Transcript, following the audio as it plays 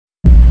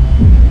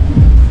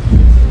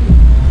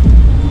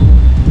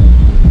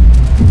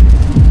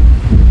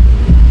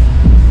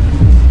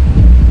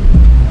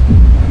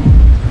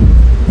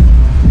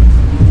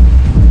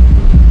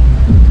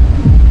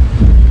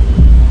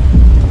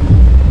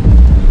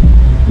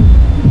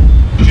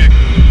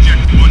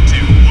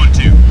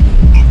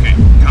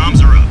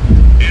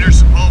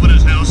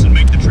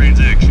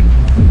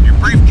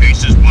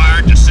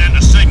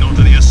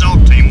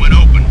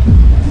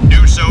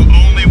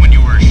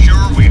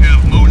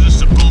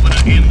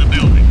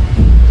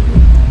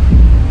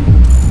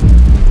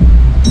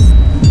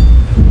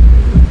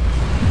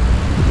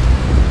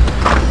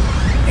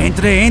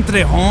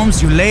Entre,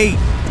 Holmes, you're late.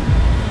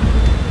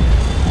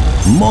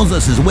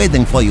 Moses is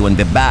waiting for you in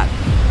the back.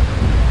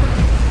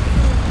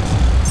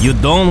 You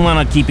don't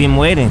want to keep him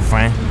waiting,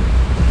 Frank.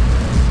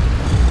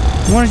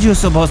 Weren't you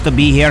supposed to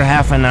be here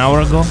half an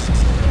hour ago?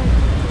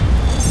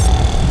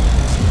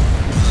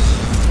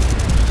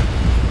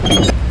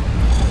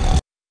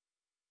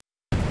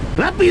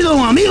 ¡Rápido,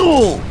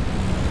 amigo!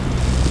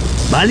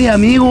 Vale,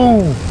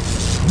 amigo.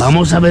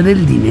 Vamos a ver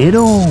el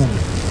dinero.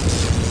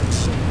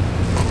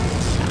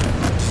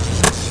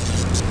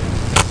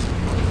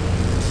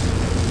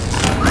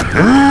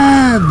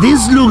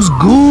 This looks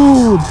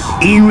good.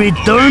 In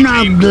return,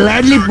 I'll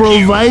gladly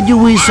provide you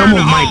with some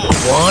of my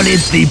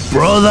quality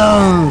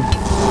product.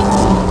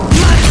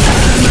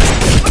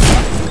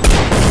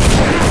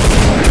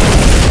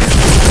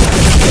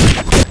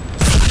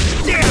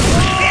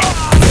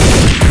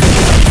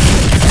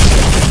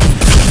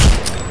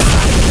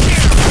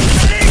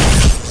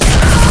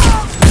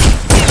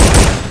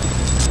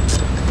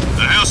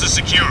 The house is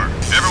secure.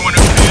 Everyone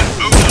who can,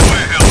 move to the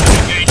warehouse and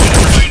engage in the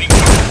remaining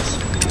targets.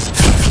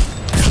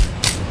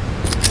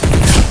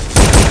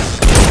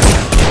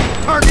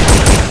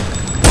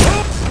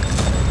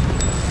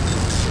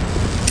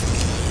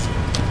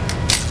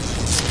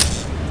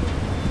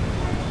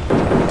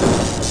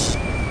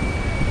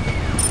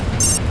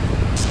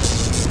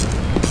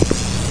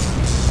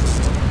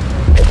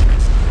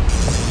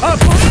 ¡A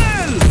por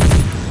él!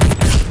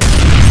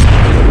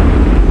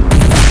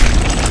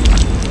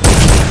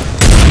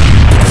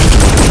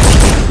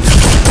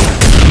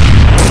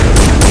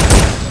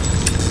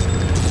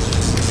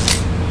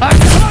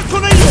 ¡Acabar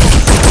con ellos!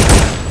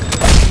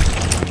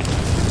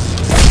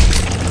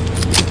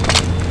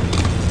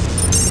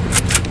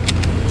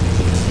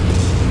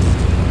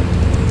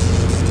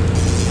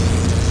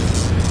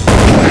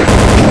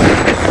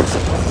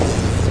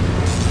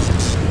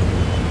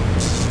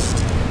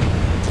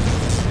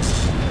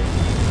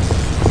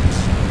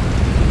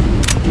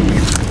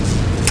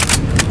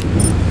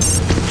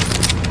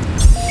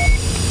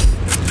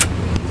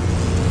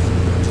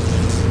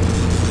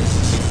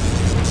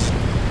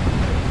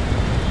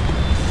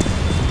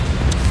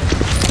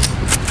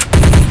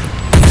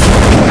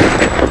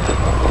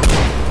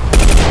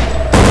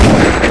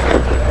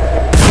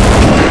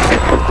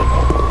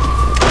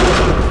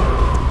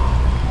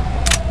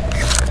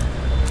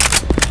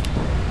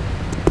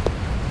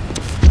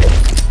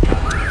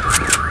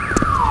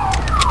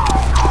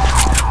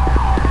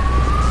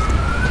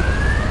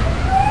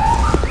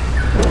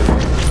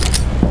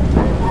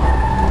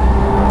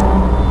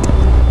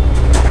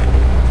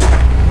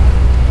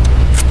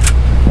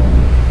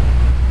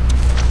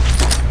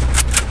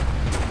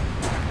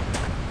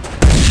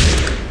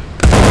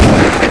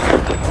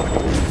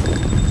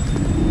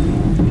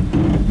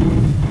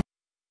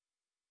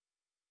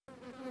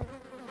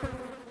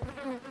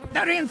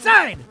 They're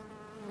inside!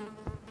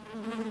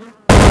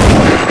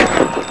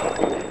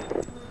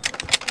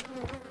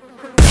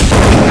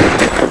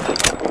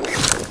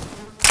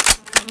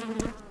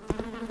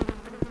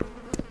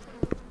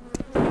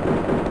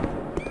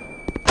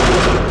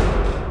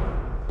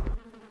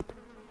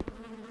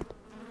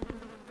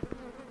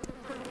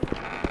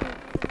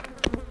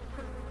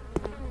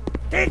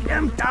 Take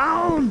them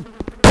down!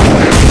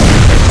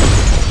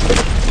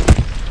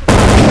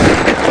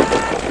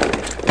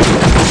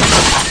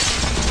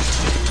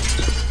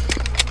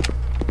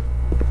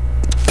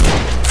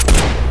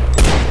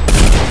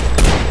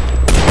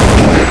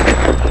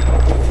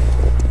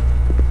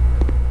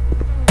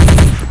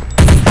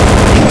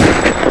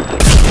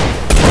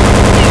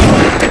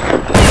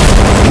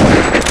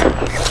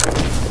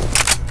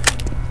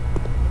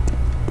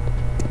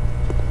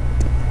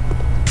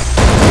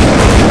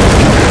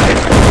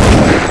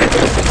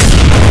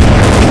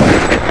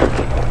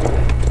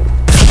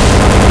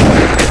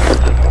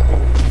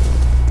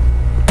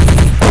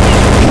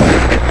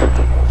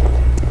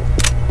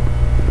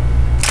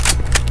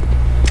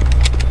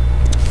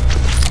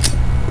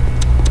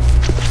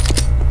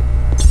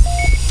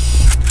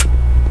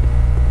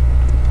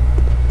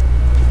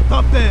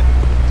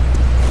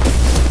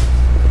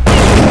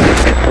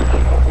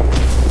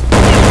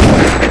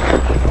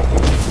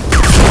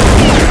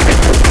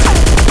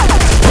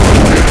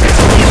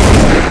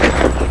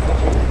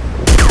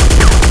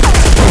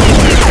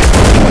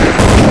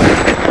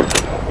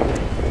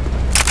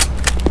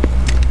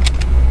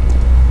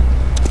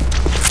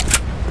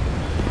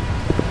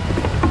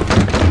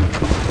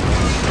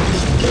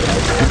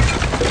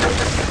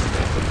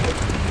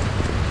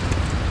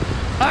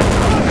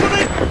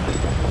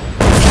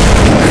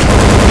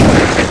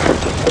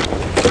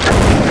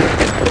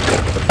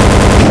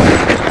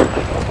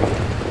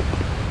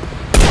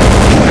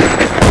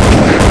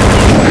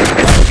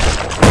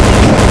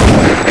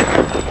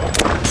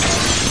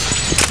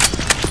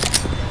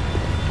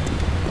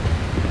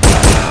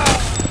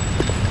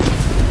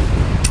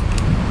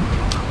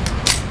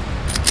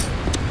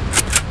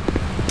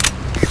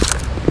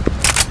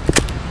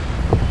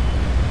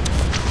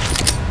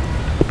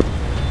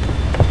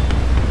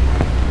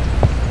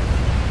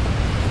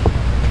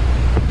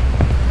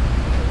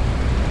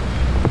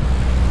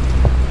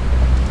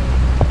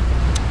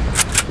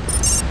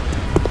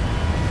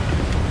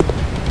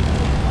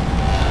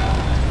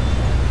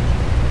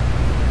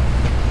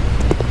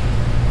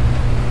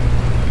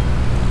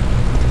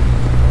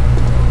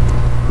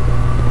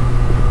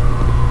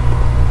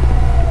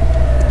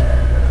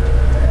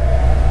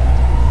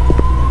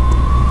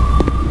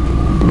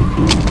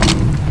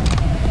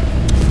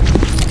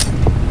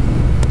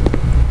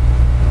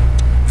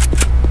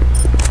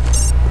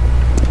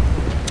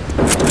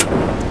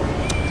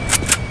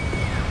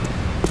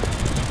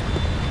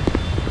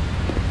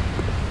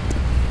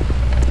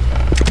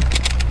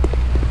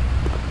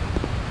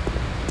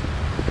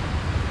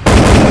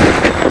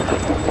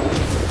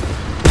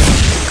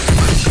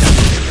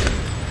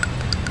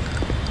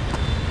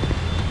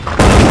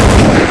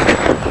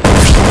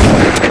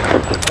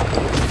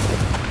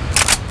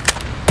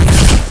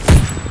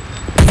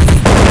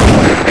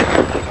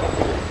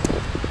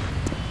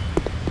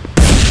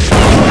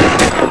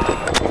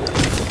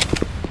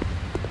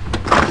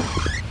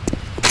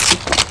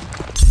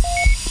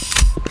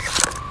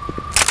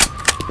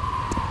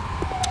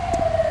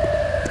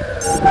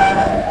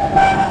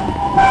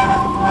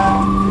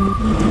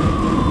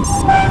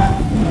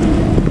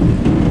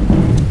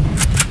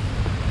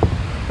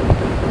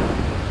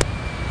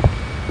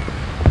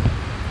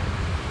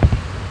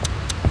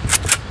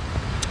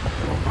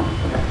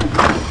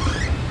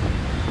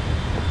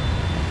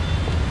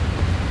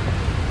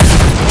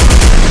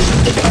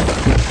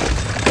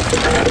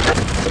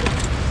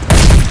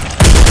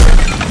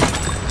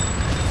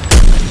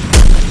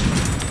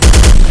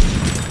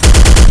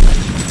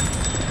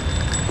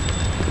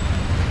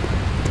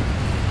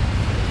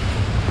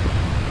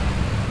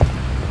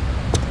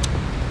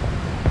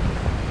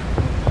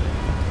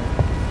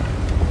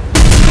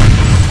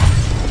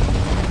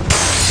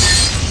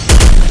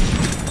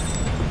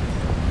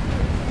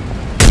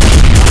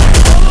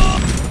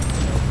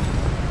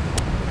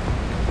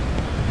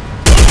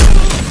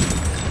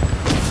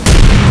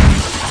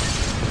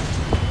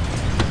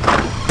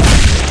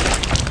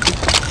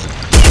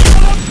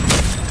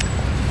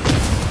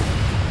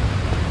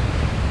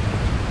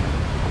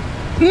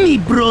 Mi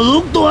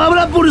producto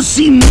habla por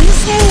sí mismo.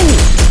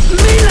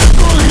 ¡Ven a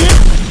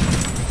coger!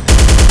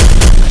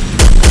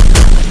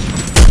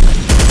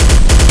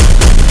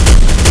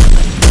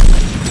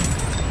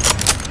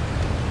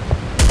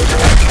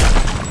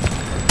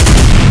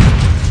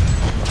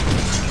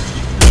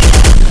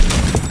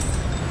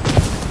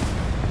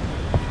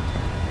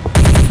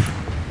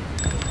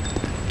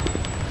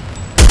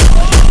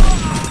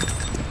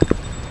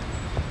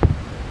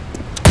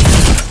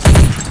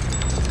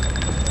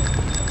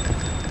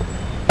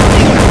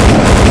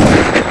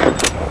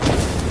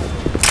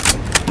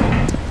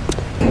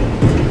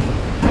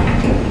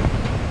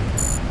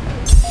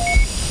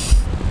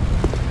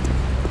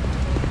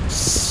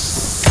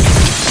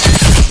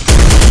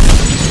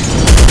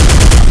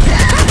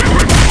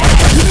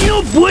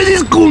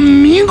 ¡Puedes comer!